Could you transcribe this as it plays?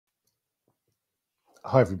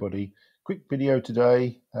Hi everybody, quick video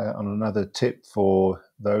today on another tip for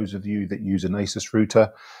those of you that use an ASUS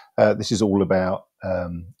router. This is all about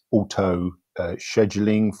auto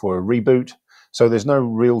scheduling for a reboot. So there's no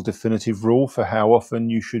real definitive rule for how often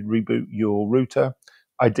you should reboot your router.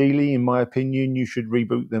 Ideally, in my opinion, you should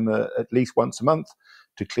reboot them at least once a month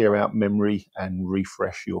to clear out memory and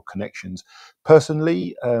refresh your connections.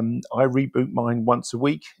 Personally, I reboot mine once a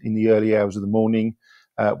week in the early hours of the morning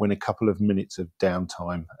when a couple of minutes of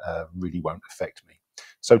downtime really won't affect me.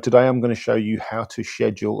 So today I'm going to show you how to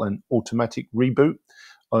schedule an automatic reboot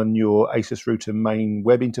on your ASUS router main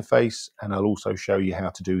web interface, and I'll also show you how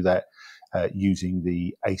to do that using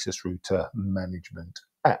the ASUS router management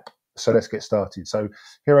app. So let's get started. So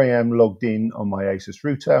here I am logged in on my ASUS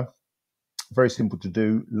router. Very simple to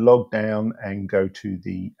do. Log down and go to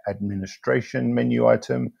the administration menu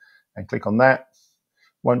item and click on that.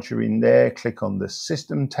 Once you're in there, click on the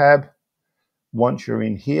System tab. Once you're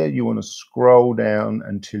in here, you want to scroll down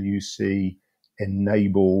until you see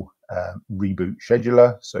Enable Reboot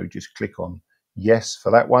Scheduler. So just click on Yes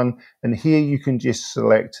for that one. And here you can just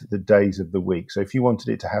select the days of the week. So if you wanted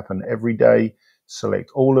it to happen every day,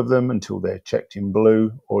 select all of them until they're checked in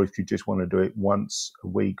blue. Or if you just want to do it once a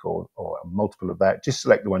week or a multiple of that, just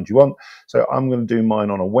select the ones you want. So I'm going to do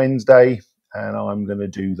mine on a Wednesday, and I'm going to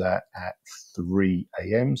do that at 3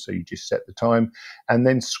 a.m. So you just set the time and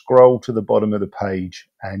then scroll to the bottom of the page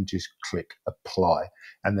and just click apply,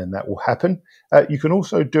 and then that will happen. You can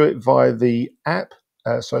also do it via the app.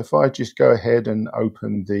 So if I just go ahead and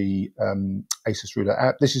open the ASUS Router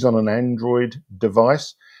app, this is on an Android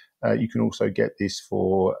device. You can also get this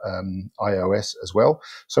for iOS as well.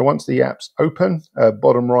 So once the app's open,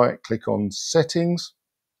 bottom right, click on Settings.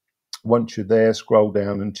 Once you're there, scroll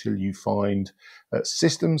down until you find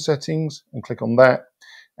System Settings and click on that.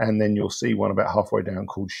 And then you'll see one about halfway down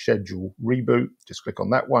called Schedule Reboot. Just click on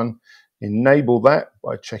that one. Enable that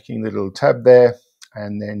by checking the little tab there.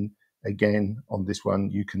 And then again, on this one,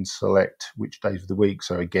 you can select which days of the week.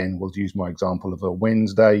 So again, we'll use my example of a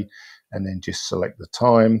Wednesday and then just select the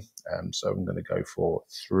time. So I'm going to go for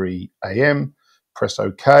 3 a.m. Press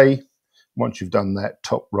OK. Once you've done that,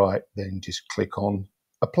 top right, then just click on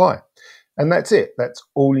apply. And that's it. That's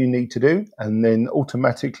all you need to do. And then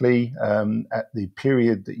automatically at the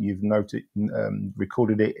period that you've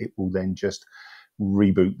recorded it, it will then just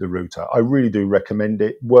reboot the router. I really do recommend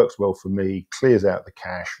it. Works well for me, clears out the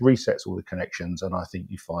cache, resets all the connections, and I think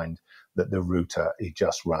you find that the router, it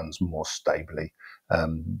just runs more stably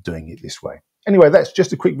doing it this way. Anyway, that's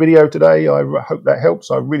just a quick video today. I hope that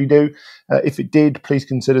helps. I really do. If it did, please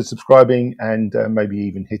consider subscribing and maybe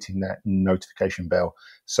even hitting that notification bell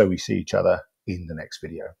so we see each other in the next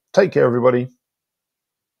video. Take care, everybody.